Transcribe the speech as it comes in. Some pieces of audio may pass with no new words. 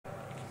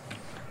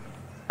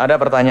Ada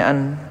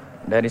pertanyaan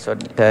dari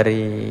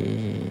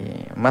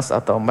Mas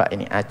atau Mbak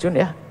ini Ajun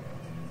ya,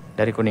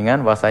 dari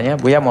Kuningan, bahwasanya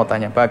Buya mau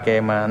tanya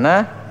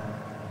bagaimana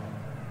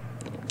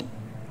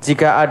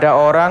jika ada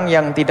orang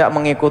yang tidak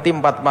mengikuti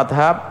 4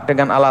 madhab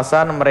dengan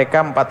alasan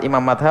mereka 4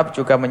 imam madhab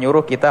juga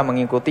menyuruh kita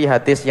mengikuti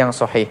hadis yang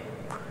sahih.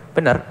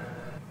 Benar.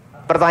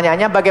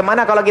 Pertanyaannya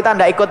bagaimana kalau kita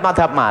tidak ikut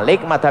madhab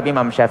Malik, madhab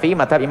Imam Syafi'i,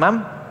 madhab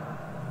Imam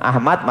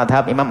Ahmad,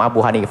 madhab Imam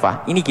Abu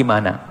Hanifah? Ini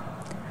gimana?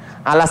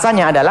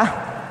 Alasannya adalah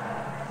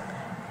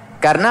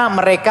karena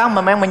mereka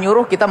memang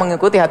menyuruh kita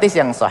mengikuti hadis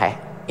yang sahih.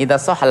 Idza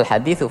shahal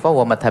haditsu fa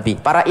huwa madhhabi.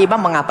 Para imam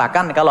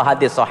mengatakan kalau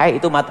hadis sahih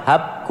itu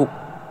madhabku.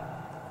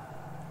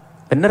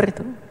 Benar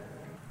itu.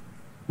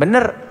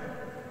 Benar.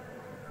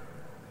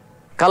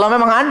 Kalau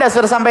memang Anda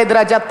sudah sampai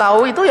derajat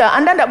tahu itu, ya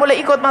Anda tidak boleh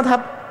ikut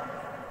madhab.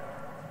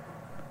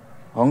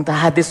 Wong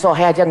hadis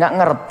sahih aja nggak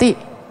ngerti.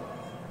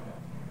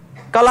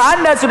 Kalau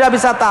Anda sudah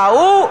bisa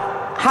tahu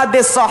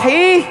hadis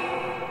sahih,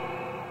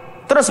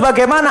 terus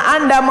bagaimana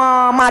Anda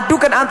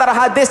memadukan antara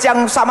hadis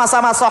yang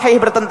sama-sama sahih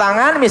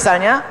bertentangan?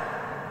 Misalnya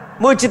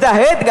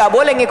mujtahid gak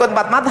boleh ngikut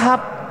 4 madhab.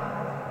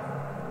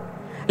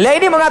 Lah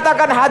ini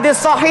mengatakan hadis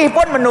sahih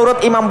pun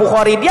menurut Imam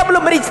Bukhari, dia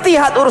belum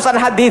berijtihad urusan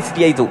hadis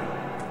dia itu.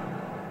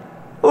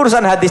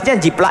 Urusan hadisnya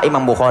jiplak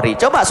Imam Bukhari.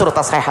 Coba suruh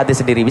tasahih hadis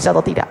sendiri, bisa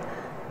atau tidak?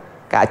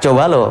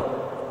 Coba loh.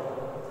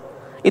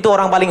 Itu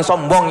orang paling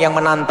sombong yang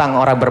menantang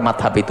orang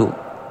bermadhab itu.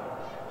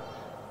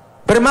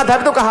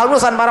 Bermadhab itu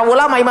kehalusan para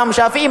ulama. Imam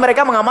Syafi'i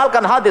mereka mengamalkan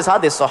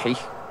hadis-hadis sahih.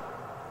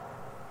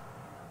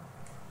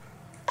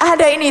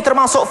 Ada ini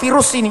termasuk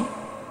virus ini.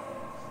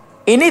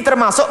 Ini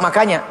termasuk,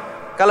 makanya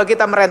kalau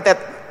kita merentet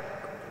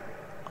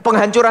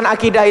penghancuran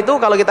akidah itu,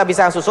 kalau kita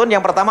bisa susun,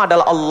 yang pertama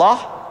adalah Allah,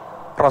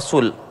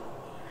 Rasul.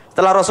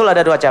 Setelah Rasul ada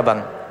 2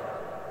 cabang.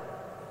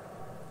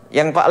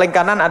 Yang paling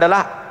kanan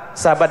adalah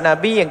sahabat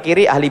Nabi, yang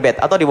kiri ahli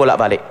bait atau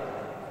dibolak-balik.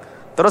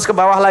 Terus ke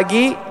bawah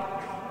lagi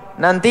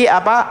nanti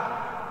apa?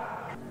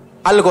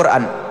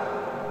 Al-Quran.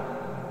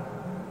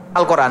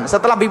 Al-Quran.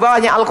 Setelah di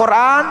bawahnya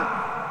Al-Quran,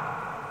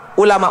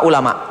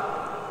 ulama-ulama.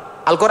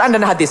 Al-Quran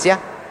dan hadis ya.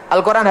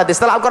 Al-Quran hadis.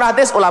 Setelah Al-Quran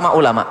hadis,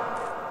 ulama-ulama.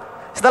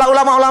 Setelah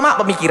ulama-ulama,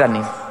 pemikiran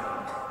nih.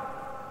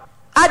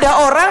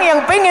 Ada orang yang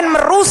pengen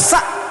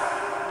merusak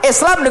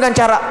Islam dengan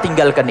cara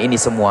tinggalkan ini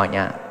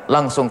semuanya,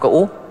 langsung ke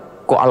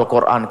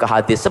Al-Quran, ke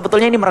hadis.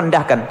 Sebetulnya ini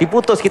merendahkan.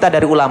 Diputus kita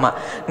dari ulama.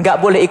 Nggak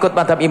boleh ikut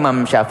madhab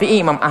Imam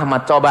Syafi'i, Imam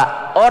Ahmad.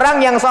 Coba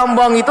orang yang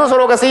sombong itu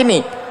suruh ke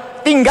sini.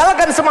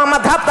 Tinggalkan semua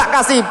madhab, tak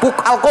kasih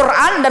buku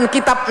Al-Quran dan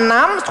kitab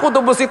 6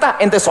 kutubus sittah,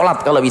 ente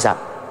sholat kalau bisa.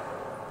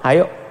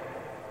 Ayo,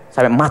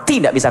 sampai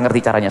mati tidak bisa ngerti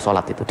caranya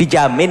sholat itu,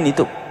 dijamin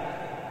itu.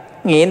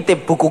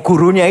 Ngintip buku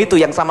gurunya itu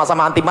yang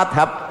sama-sama anti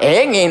madhab,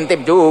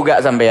 ngintip juga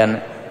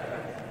sampean.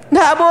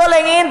 Nggak boleh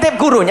ngintip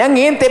gurunya,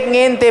 ngintip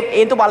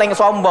itu paling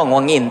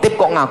sombong. Ngintip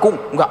kok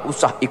ngaku nggak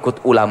usah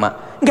ikut ulama,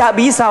 nggak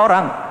bisa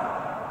orang.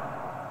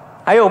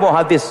 Ayo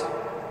bawa hadis,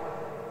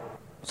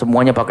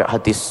 semuanya pakai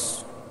hadis.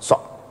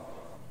 Sok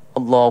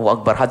Allahu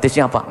Akbar,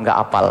 hadisnya apa? Nggak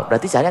apal.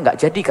 Berarti saya nggak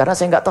jadi karena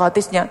saya nggak tahu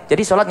hadisnya.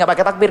 Jadi sholat nggak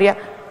pakai takbir ya?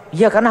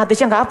 Iya, karena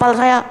hadisnya nggak apal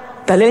saya.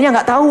 Dalilnya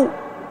nggak tahu.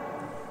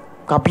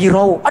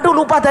 Kabirau, aduh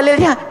lupa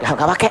dalilnya. Ya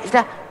nggak pakai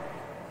sudah.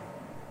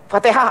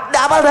 Fatihah,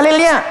 nggak apal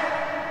dalilnya.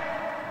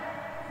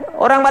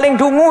 Orang paling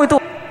dungu itu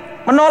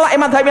menolak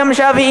madhab Imam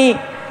Syafi'i.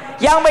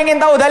 Yang pengen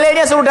tahu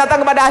dalilnya suruh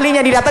datang kepada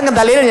ahlinya, didatangkan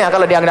dalilnya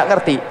kalau dia nggak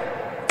ngerti.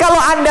 Kalau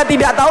Anda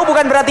tidak tahu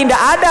bukan berarti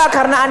tidak ada,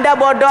 karena Anda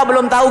bodoh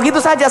belum tahu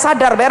gitu saja,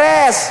 sadar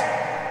beres.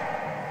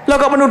 Lo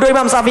kok menuduh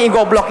Imam Syafi'i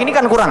goblok, ini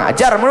kan kurang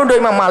ajar. Menuduh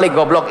Imam Malik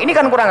goblok, ini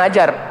kan kurang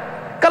ajar.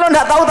 Kalau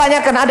tidak tahu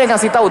tanyakan, ada yang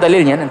kasih tahu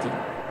dalilnya nanti.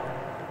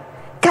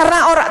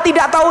 Karena orang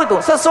tidak tahu itu,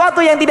 sesuatu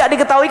yang tidak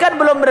diketahui kan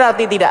belum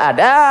berarti tidak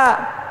ada.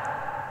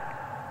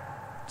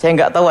 Saya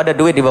nggak tahu ada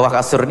duit di bawah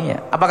kasur nih ya.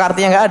 Apakah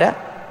artinya nggak ada?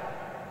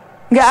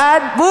 Nggak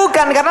ada,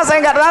 bukan karena saya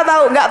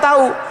nggak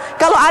tahu.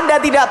 Kalau Anda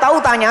tidak tahu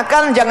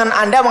tanyakan, jangan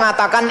Anda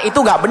mengatakan itu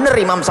nggak benar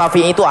Imam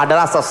Syafi'i itu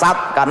adalah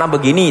sesat karena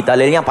begini,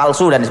 dalilnya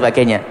palsu dan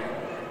sebagainya.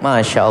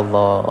 Masya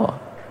Allah,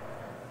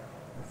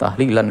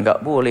 tahlilan nggak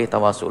boleh,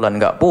 tawasulan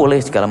nggak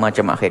boleh, segala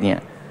macam akhirnya.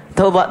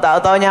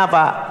 Tahu-taunya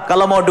apa?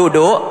 Kalau mau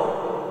duduk,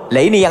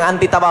 lah ini yang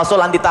anti tawasul,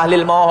 anti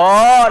tahlil,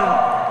 mohon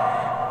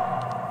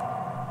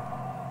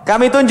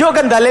kami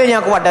tunjukkan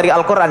dalilnya kuat dari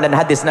Al-Quran dan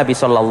hadis Nabi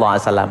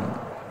SAW.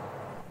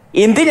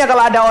 Intinya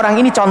kalau ada orang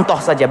ini, contoh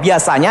saja,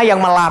 biasanya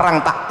yang melarang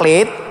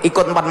taklid,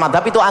 ikut 4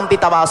 madhab itu anti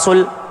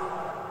tawasul,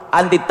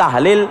 anti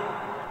tahlil,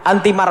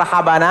 anti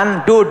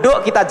marhabanan.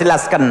 Duduk kita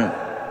jelaskan,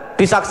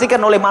 disaksikan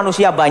oleh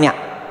manusia banyak,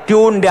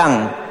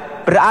 diundang,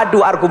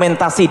 beradu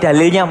argumentasi,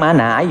 dalilnya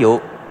mana?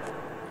 Ayo.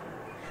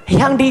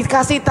 Yang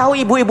dikasih tahu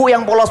ibu-ibu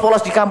yang polos-polos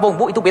di kampung,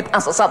 Bu, itu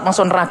bid'ah sesat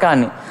masuk neraka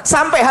nih.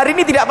 Sampai hari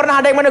ini tidak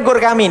pernah ada yang menegur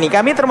kami nih.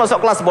 Kami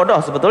termasuk kelas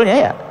bodoh sebetulnya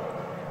ya.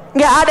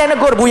 Nggak ada yang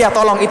negur, Bu ya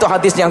tolong itu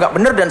hadisnya nggak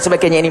benar dan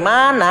sebagainya. Ini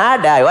mana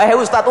ada? Wahai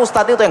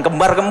ustadz-ustadz itu yang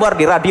kembar-kembar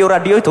di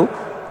radio-radio itu,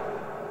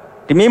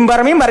 di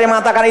mimbar-mimbar yang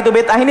mengatakan itu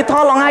bid'ah, ini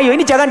tolong ayo,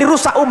 ini jangan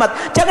dirusak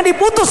umat, jangan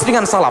diputus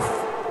dengan salaf.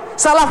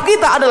 Salaf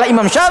kita adalah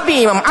Imam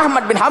Syafi'i, Imam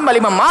Ahmad bin Hanbal,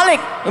 Imam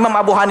Malik, Imam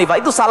Abu Hanifah,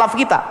 itu salaf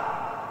kita.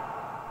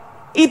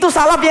 Itu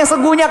salaf yang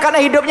sesungguhnya, karena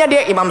hidupnya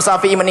dia. Imam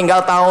Syafi'i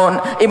meninggal tahun,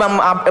 Imam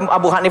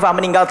Abu Hanifah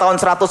meninggal tahun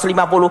 150.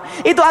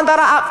 Itu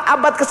antara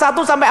abad ke-1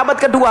 sampai abad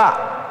ke-2.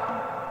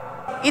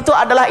 Itu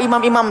adalah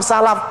imam-imam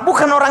salaf,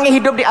 bukan orang yang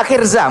hidup di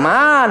akhir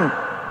zaman.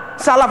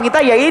 Salaf kita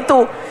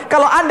yaitu,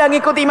 kalau Anda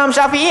ngikut Imam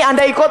Syafi'i,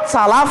 Anda ikut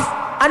salaf.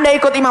 Anda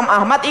ikut Imam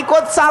Ahmad,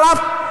 ikut salaf.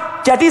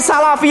 Jadi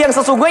salafi yang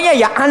sesungguhnya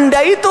ya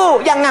Anda itu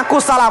yang ngaku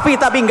salafi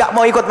tapi nggak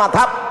mau ikut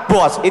madhab,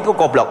 bos, itu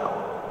goblok.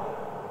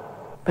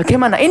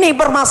 Bagaimana? Ini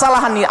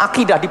permasalahan nih,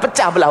 akidah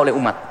dipecah belah oleh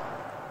umat.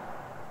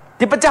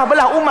 Dipecah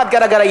belah umat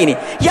gara-gara ini.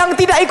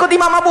 Yang tidak ikut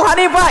Imam Abu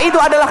Hanifah itu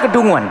adalah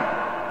kedunguan.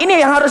 Ini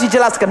yang harus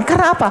dijelaskan.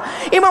 Karena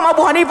apa? Imam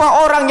Abu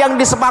Hanifah orang yang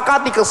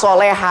disepakati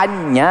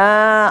kesolehannya,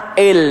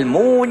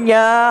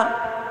 ilmunya.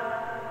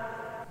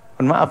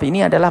 Maaf,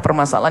 ini adalah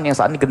permasalahan yang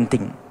saat ini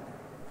genting.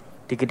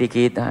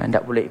 Dikit-dikit,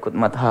 tidak boleh ikut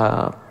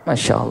madhab.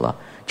 Masya Allah.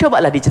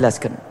 Cobalah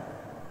dijelaskan.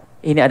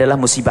 Ini adalah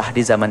musibah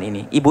di zaman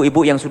ini.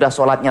 Ibu-ibu yang sudah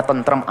sholatnya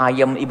tentrem,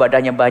 ayam,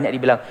 ibadahnya banyak,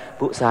 dibilang,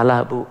 bu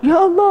salah bu. Ya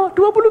Allah,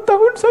 20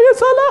 tahun saya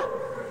salah.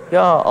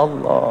 Ya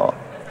Allah.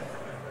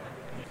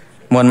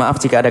 Mohon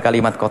maaf jika ada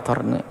kalimat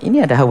kotor.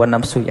 Ini ada hawa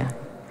nafsu ya.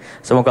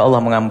 Semoga Allah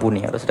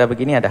mengampuni. Kalau sudah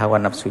begini ada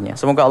hawa nafsunya.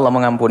 Semoga Allah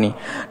mengampuni.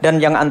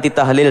 Dan yang anti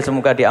tahlil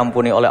semoga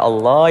diampuni oleh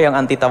Allah. Yang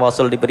anti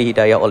tawasul diberi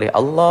hidayah oleh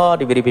Allah.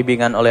 Diberi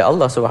bimbingan oleh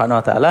Allah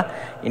subhanahu wa ta'ala.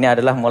 Ini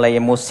adalah mulai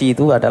emosi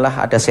itu adalah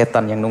ada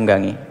setan yang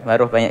nunggangi.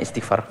 Baru banyak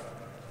istighfar.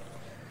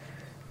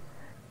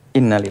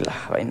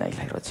 Innalillahi wa inna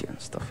ilaihi raji'un.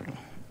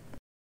 Astagfirullah.